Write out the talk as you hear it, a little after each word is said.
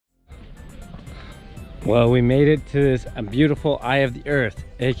Well, we made it to this beautiful Eye of the Earth,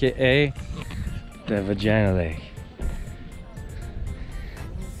 aka the Vagina Lake.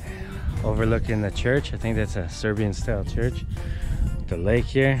 Overlooking the church. I think that's a Serbian style church. The lake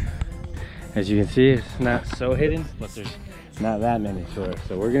here, as you can see, it's not so hidden, but there's not that many tourists.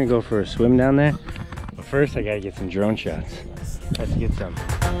 So we're gonna go for a swim down there. But first I gotta get some drone shots. Let's get some.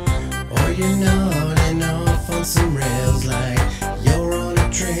 Or you're nodding off on some rails like you're on a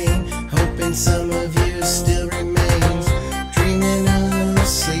train, hoping some of you still remains, dreaming of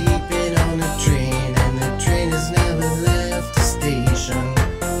sleeping on a train, and the train has never left the station.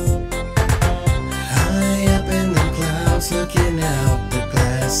 High up in the clouds, looking out the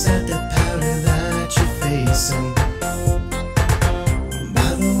glass at the powder that you're facing.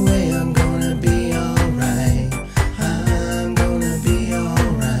 By the way, I'm gonna be alright. I'm gonna be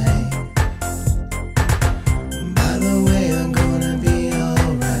alright. By the way, I'm gonna be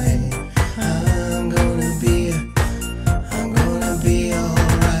alright. I'm gonna be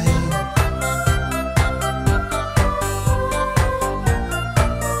alright.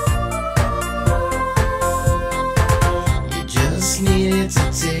 You just needed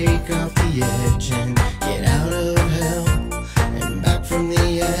to take off the edge and get out of hell and back from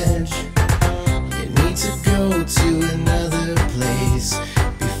the edge. You need to go to another place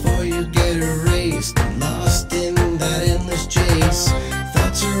before you get erased and lost in that endless chase.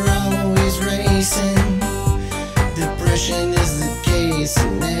 Thoughts are always racing. Depression is the case,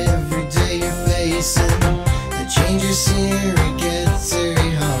 and every day you're facing the change your scenery gets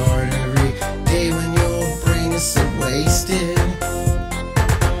very hard every day when your brain is so wasted.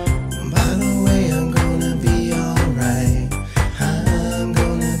 By the way, I'm gonna be alright. I'm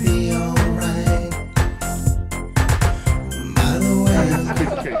gonna be alright. By the way,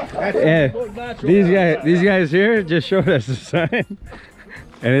 Yeah, these guys here just showed us a sign,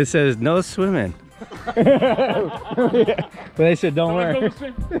 and it says no swimming. But they said don't worry.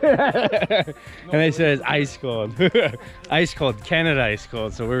 And they said ice cold. Ice cold, Canada ice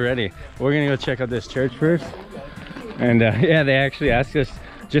cold. So we're ready. We're gonna go check out this church first. And yeah, they actually asked us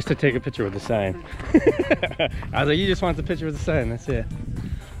just to take a picture with the sign. I was like, you just want the picture with the sign, that's it.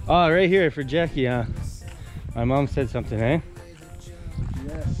 Oh, right here for Jackie, huh? My mom said something, eh?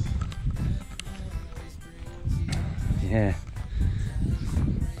 Yes. Yeah.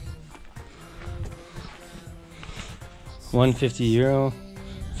 150 euro,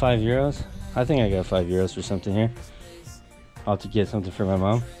 €5. I think I got €5 for something here. I'll have to get something for my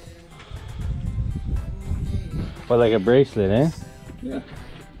mom. But like a bracelet, eh? Yeah.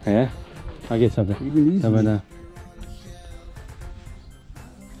 Yeah? I'll get something. Even easy. How about that?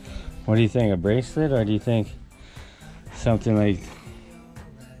 What do you think? A bracelet, or do you think something like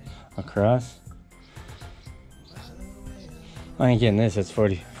a cross? I ain't getting this. It's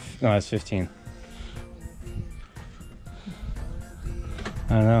 40. No, it's 15.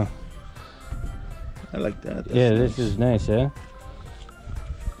 I don't know. I like that. That's Yeah, nice. this is nice, yeah?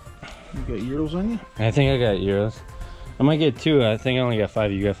 You got euros on you? I think I got euros. I might get 2. I think I only got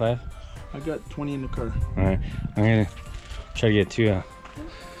 5. You got 5? I got 20 in the car. Alright. I'm gonna try to get 2.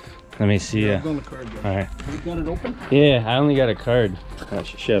 Let me see. Yeah, go on the card. Alright. You got it open? Yeah, I only got a card.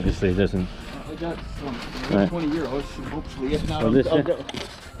 She obviously doesn't. I got some. Right. 20 euros, hopefully. If not, Oh, this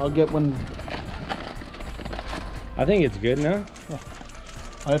I'll get one. I think it's good now.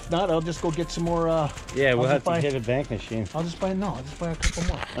 If not, I'll just go get some more. Yeah, we'll I'll have just to buy- hit a bank machine. I'll just buy a couple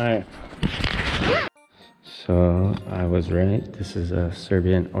more. Alright. So I was right. This is a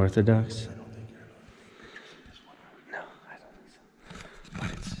Serbian Orthodox. No, I don't think so.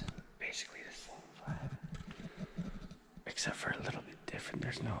 But it's basically the same vibe. Except for a little bit different.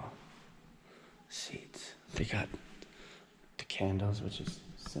 There's no seats. They got the candles, which is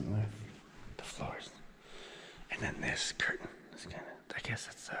similar. The floors. And then this curtain is kind of, I guess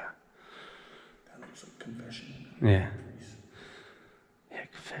it's That looks like confession. yeah. Yeah,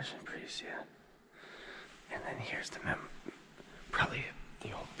 confession priest, yeah. And then here's the probably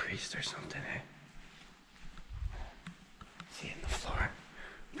the old priest or something, eh? See, in the floor,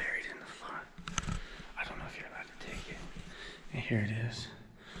 buried in the floor. I don't know if you're allowed to take it. And here it is.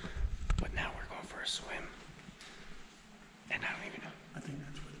 But now we're going for a swim. And I don't even know. I think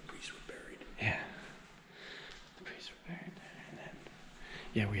that's where the priests were buried. Yeah. The priests were buried there. And then,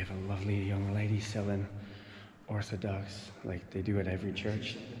 yeah, we have a lovely young lady selling Orthodox, like they do at every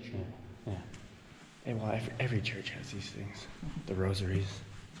church. Yeah. Yeah, well, every church has these things. The rosaries.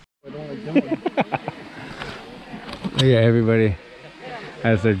 I don't like doing. Look at everybody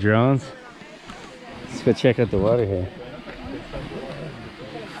has their drones. Let's go check out the water here.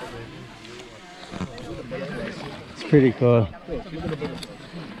 It's pretty cool.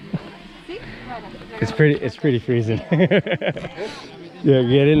 It's pretty freezing. Yeah,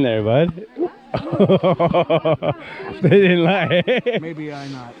 get in there, bud. They didn't lie. Maybe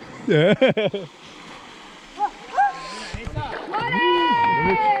I'm not.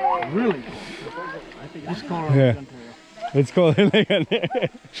 Really? I think it's called It's cold.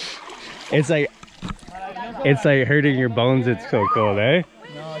 It's like hurting your bones. It's so cold, eh?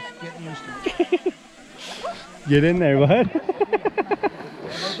 No, it's getting used to it. Get in there, bud.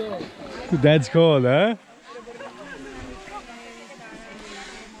 That's cold, huh?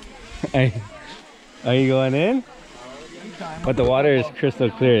 Hey, are you going in? But the water is crystal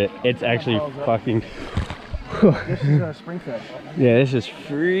clear. It's actually fucking... This is spring fed. Yeah, this is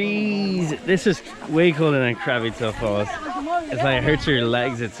freezing. This is way colder than Kravitsa Falls. It's like it hurts your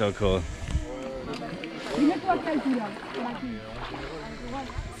legs, it's so cold.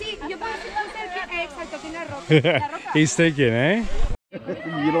 He's thinking, eh?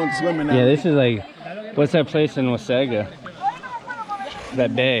 You don't swim in that. Yeah, this is like, what's that place in Wasaga?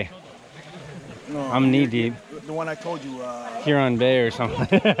 That bay. No, I'm knee deep. The one I told you. Huron Bay or something.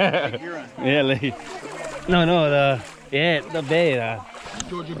 Huron. Yeah, like, no, the bay.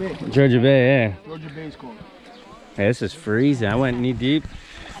 Georgia Bay. Georgia Bay, yeah. Georgia Bay is cold. Hey, this is freezing. I went knee deep,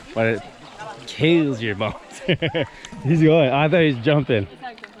 but it kills your bones. He's going. I thought he was jumping.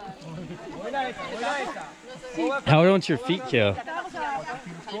 How don't your feet kill? That's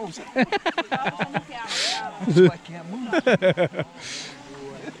why I can't move.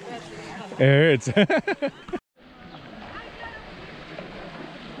 It hurts.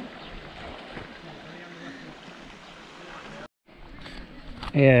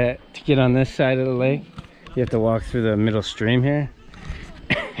 Yeah, to get on this side of the lake, you have to walk through the middle stream here.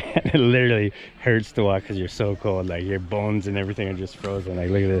 And it literally hurts to walk because you're so cold. Like your bones and everything are just frozen. Like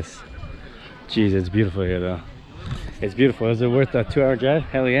look at this. Jeez, it's beautiful here though. It's beautiful. Is it worth a 2-hour drive?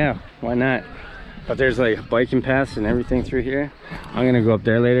 Hell yeah, why not? But there's like biking paths and everything through here. I'm gonna go up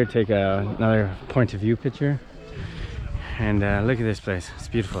there later, take another point of view picture. And look at this place, it's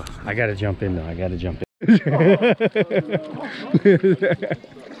beautiful. I gotta jump in though, I gotta jump in.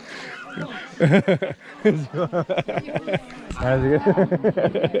 How's it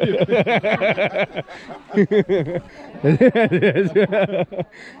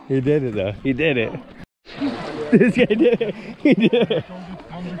He did it though, he did it. This guy did it, he did it.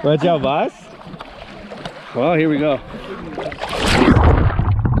 Watch out, boss. Well, here we go.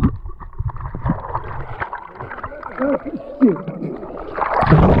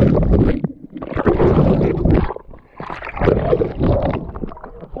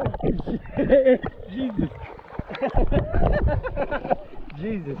 Jesus.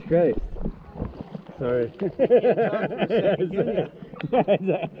 Jesus Christ. Sorry.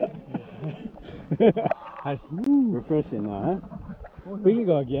 Refreshing now, huh? We can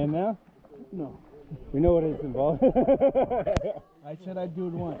go again now. No. We know what it's involved. I said I'd do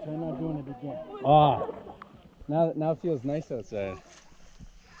it once. I'm not doing it again. Ah, now it feels nice outside.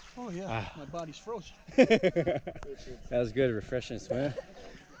 Oh yeah, my body's frozen. That was good, refreshing swim.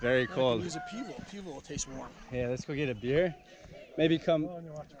 Very cold. Use a Pivo. Pivo will taste warm. Yeah, let's go get a beer. Maybe come.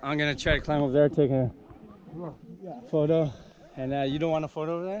 I'm gonna try to climb over there, take a photo. And you don't want a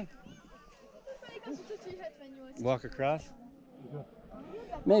photo over there? Walk across?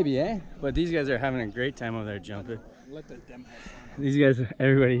 Maybe, eh? But these guys are having a great time over there jumping. Let them have fun. These guys,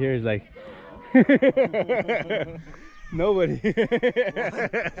 everybody here is like, nobody.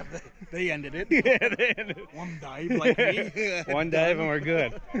 They ended it. Yeah, they ended it. One dive like me. One dive and we're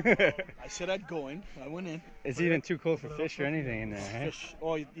good. I said I'd go in. I went in. It's even too cold for fish or anything in there, eh? Fish.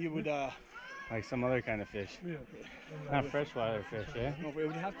 Oh, you would. Like some other kind of fish. Not freshwater fish, eh? No, it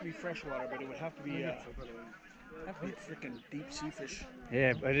would have to be freshwater, but it would have to be freaking deep sea fish.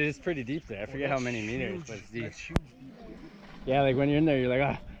 Yeah, but it is pretty deep there. I forget how many meters, but it's deep. That's huge. Yeah, like when you're in there, you're like,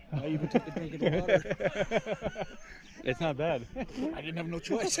 ah. I even took a drink of the water. It's not bad. I didn't have no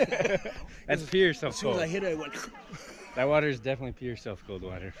choice. That's pee yourself As soon cold. as I hit it, I went. That water is definitely pee yourself cold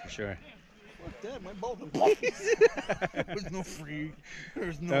water, for sure. Fuck that, my balls. There's no free.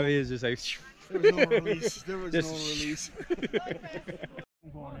 There's no. That is just like. There was no release. There was Just no release.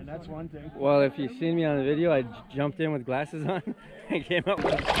 That's one thing. Well, if you've seen me on the video, I jumped in with glasses on and came up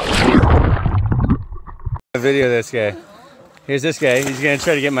with a video of this guy. Here's this guy. He's gonna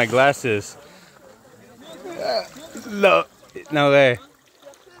try to get my glasses. No way.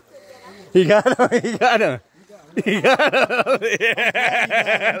 He got him. He got him. He got him.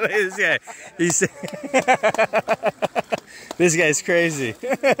 Yeah. Look at this guy. He's this guy's crazy.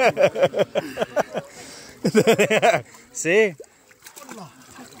 See?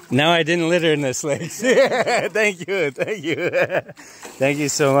 Now I didn't litter in this lake. Thank you. Thank you. Thank you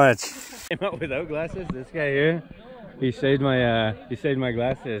so much. Came out without glasses. This guy here, he saved my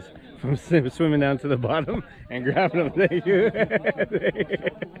glasses from swimming down to the bottom and grabbing them. Thank you.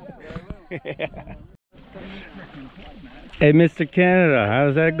 Yeah. Hey, Mr. Canada,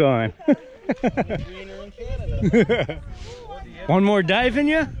 how's that going? One more dive in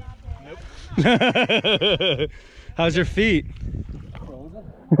you? Nope. How's your feet?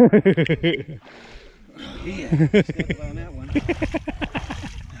 Yeah, step on that one.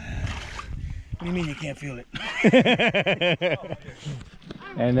 What do you mean you can't feel it?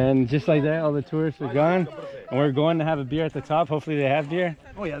 And then just like that, all the tourists are gone, and we're going to have a beer at the top. Hopefully they have beer.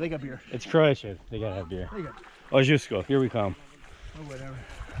 Oh yeah, they got beer. It's Croatia. They gotta have beer. They got beer. Ojusko, here we come. Oh, whatever.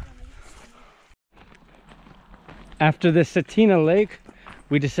 After the Cetina lake,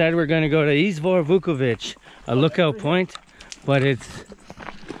 we decided we're going to go to Izvor Vukovic, a lookout point, but it's,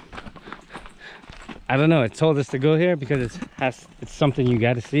 I don't know, it told us to go here because it's something you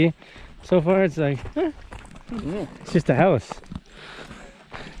got to see. So far it's like, it's just a house.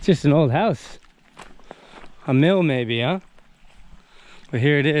 It's just an old house. A mill maybe, huh? But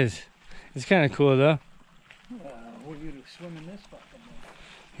here it is. It's kind of cool though. We're going to swim in this fucking thing.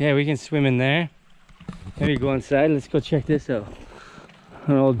 Yeah, we can swim in there. Maybe go inside. Let's go check this out.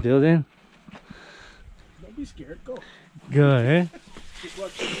 An old building. Don't be scared. Go. Good, eh? Just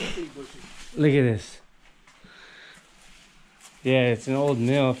watch the tree bushes. Look at this. Yeah, it's an old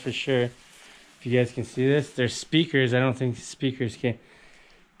mill for sure. If you guys can see this, there's speakers. I don't think speakers can.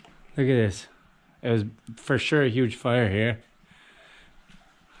 Look at this. It was for sure a huge fire here.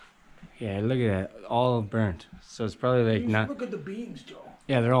 Yeah, look at that. All burnt. So it's probably like not. Look at the beams, Joe.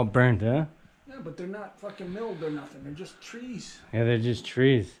 Yeah, they're all burnt, huh? Yeah, but they're not fucking milled or nothing. They're just trees. Yeah, they're just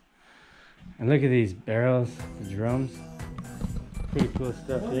trees. And look at these barrels, the drums. Pretty cool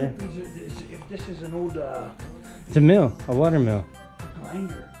stuff here. If this is an old It's a mill, a water mill.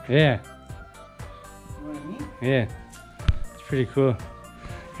 grinder, Yeah, you know what I mean? yeah. It's pretty cool.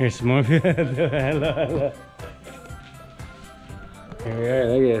 Here's some more. Hello, hello. Here we are,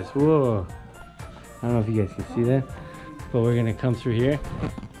 look at this. Whoa. I don't know if you guys can see that, but we're gonna come through here.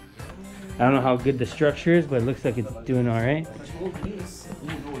 I don't know how good the structure is, but it looks like it's doing all right. Oh,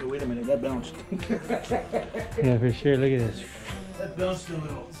 wait a minute, that bounced. Yeah, for sure. Look at this. That bounced a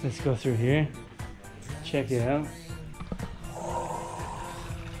little. Let's go through here. Check it out.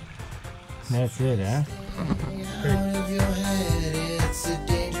 That's it, huh? Out of your head, it's a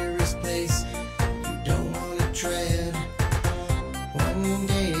dangerous place. You don't want to tread. One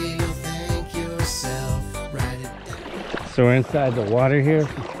day you'll thank yourself. Write it down. So we're inside the water here,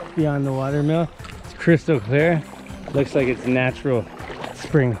 beyond the water mill. It's crystal clear. Looks like it's natural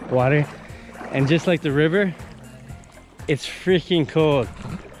spring water. And just like the river, it's freaking cold.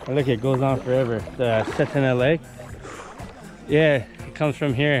 And look, it goes on forever. The Cetina lake. Yeah, it comes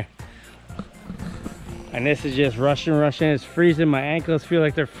from here. And this is just rushing. It's freezing. My ankles feel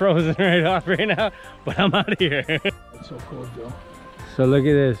like they're frozen right off right now, but I'm out of here. It's so cold, Joe. So look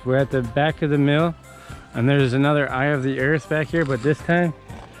at this. We're at the back of the mill, and there's another eye of the earth back here, but this time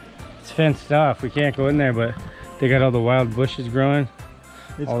it's fenced off. We can't go in there, but they got all the wild bushes growing.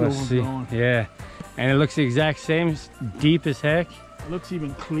 It's all the sea. Yeah, and it looks the exact same, deep as heck. It looks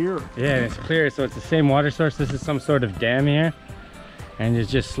even clearer. Yeah, it's clear. So it's the same water source. This is some sort of dam here, and it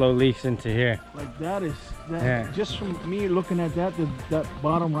just slow leaks into here. Like that is that. Yeah. Just from me looking at that, that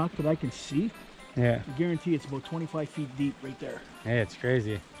bottom rock that I can see, Yeah, I guarantee it's about 25 feet deep right there. yeah, it's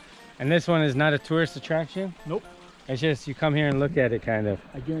crazy. And this one is not a tourist attraction. Nope. It's just you come here and look at it, kind of.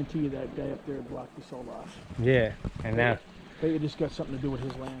 I guarantee you that guy up there blocked this all off. Yeah, and now Bet you just got something to do with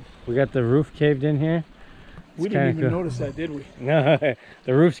his land. we got the roof caved in here. We It's didn't kinda even cool. notice that, did we? No,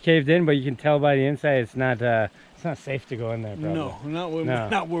 the roof's caved in, but you can tell by the inside it's not safe to go in there. Probably. No, No.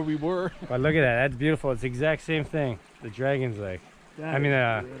 not where we were. But look at that. That's beautiful. It's the exact same thing. The dragon's leg. That I mean,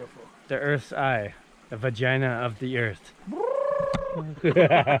 is beautiful. the Earth's eye, the vagina of the Earth.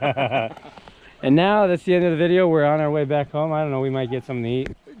 And now that's the end of the video. We're on our way back home. I don't know. We might get something to eat.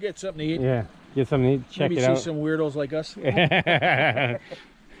 We get something to eat. Yeah, get something to eat. Check Maybe it see out. some weirdos like us.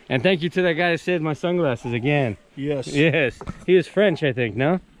 And thank you to that guy that saved my sunglasses again. Yes. Yes, he was French, I think.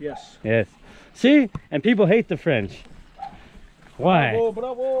 No. Yes. Yes. See, and people hate the French. Why? Bravo,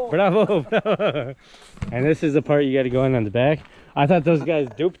 bravo. Bravo, bravo. And this is the part you got to go in on the back. I thought those guys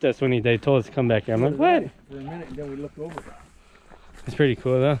duped us when they told us to come back here. I'm like, what? For a minute, and then we looked over. It's pretty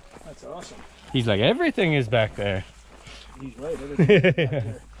cool though. That's awesome. He's like, everything is back there. He's right. Everything is back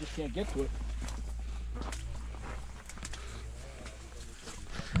there. Just can't get to it.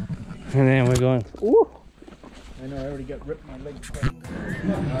 And then we're going. Ooh. I know. I already got ripped my leg.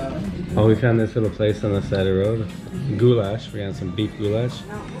 Oh, we found this little place on the side of the road. Goulash. We got some beef goulash.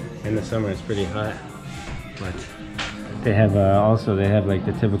 In the summer it's pretty hot, but they have also they have like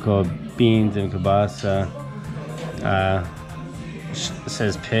the typical beans and kielbasa. It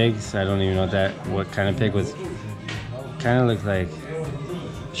says pigs. I don't even know what kind of pig was. Kind of looked like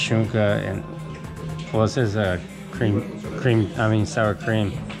shunka and well, it says sour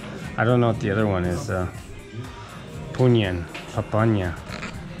cream. I don't know what the other one is. Punyan, papanya.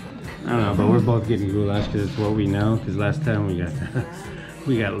 I don't know, but we're both getting goulash because it's what we know. Because last time we got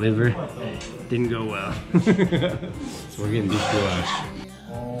we got liver, didn't go well. So we're getting beef goulash.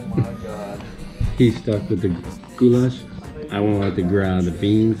 Oh my god. He's stuck with the goulash. I went with the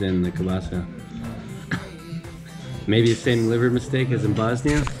beans and the kielbasa. Maybe the same liver mistake as in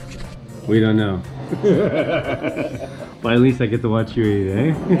Bosnia. We don't know. But at least I get to watch you eat,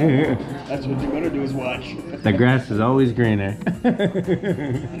 eh? That's what you're gonna do is watch. The grass is always greener. On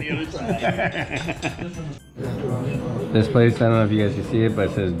the other side. This place, I don't know if you guys can see it, but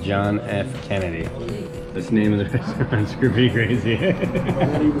it says John F. Kennedy. This name of the restaurant's pretty crazy. I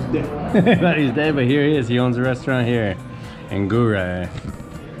thought he was dead. I thought he was dead, but here he is. He owns a restaurant here in Gura.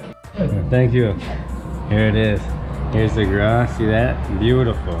 Thank you. Here it is. Here's the grass. See that?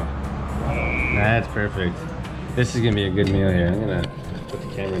 Beautiful. That's perfect. This is gonna be a good meal here. I'm gonna put the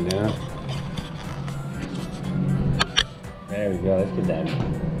camera down. There we go. Let's get that.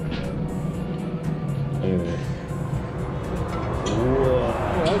 Look at this. Whoa.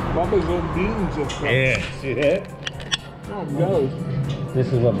 Oh, that's Bubba's own beans of stuff. Yeah, see that? Oh, God. This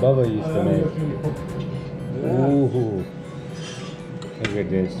is what Bubba used to make. Ooh. Look at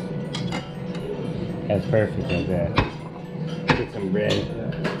this. That's perfect like that. Get some bread.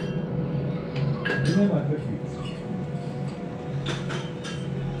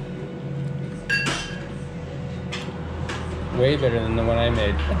 Way better than the one I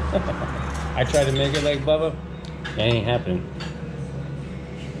made. I tried to make it like Bubba. It ain't happening.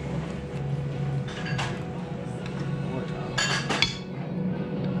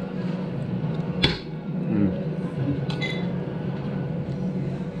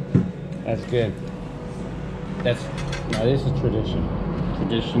 That's good. Now this is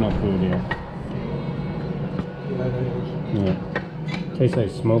traditional food here. Yeah. Tastes like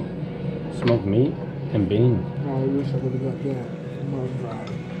smoked meat and beans. Oh, I wish I would have got that.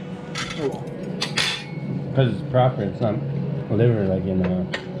 Oh, well. Because it's proper, it's not liver like in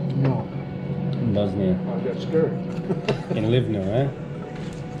No. Bosnia. I got scared. In Livno, eh?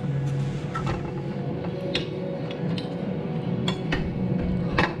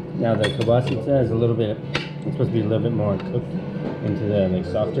 Now the kielbasa is a little bit, it's supposed to be a little bit more cooked into the like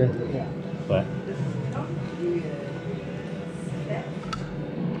softer, Yeah. but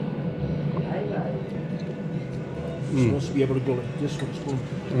You're supposed to be able to go like this with a spoon.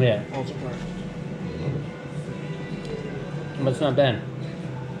 yeah, All surprised. but it's not bad.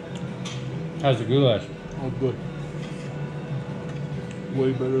 How's the goulash? Oh, good.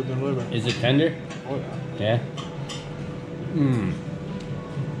 Way better than liver. Is it tender? Oh, yeah. Yeah. Mmm.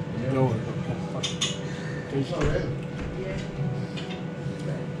 No, it tastes good.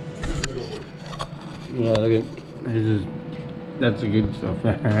 Yeah, look at that's the good stuff.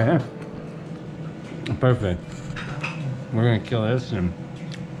 Perfect. We're gonna kill this and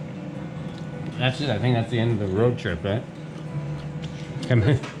that's it. I think that's the end of the road trip, right? Come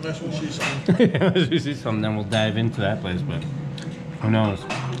in. Unless we see something. Unless we see something, then we'll dive into that place, but who knows?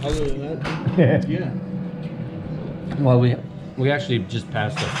 Other than that, yeah. Well, we actually just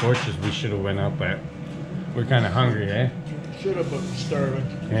passed the fortress. We should have went up, but we're kind of hungry, eh? Should have, but starving.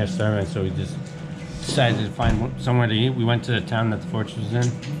 Yeah, starving. So we just decided to find somewhere to eat. We went to the town that the fortress was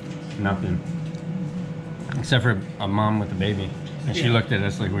in. Nothing. Except for a mom with a baby. And she looked at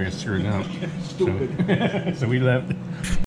us like we were screwed up. Stupid. So we left.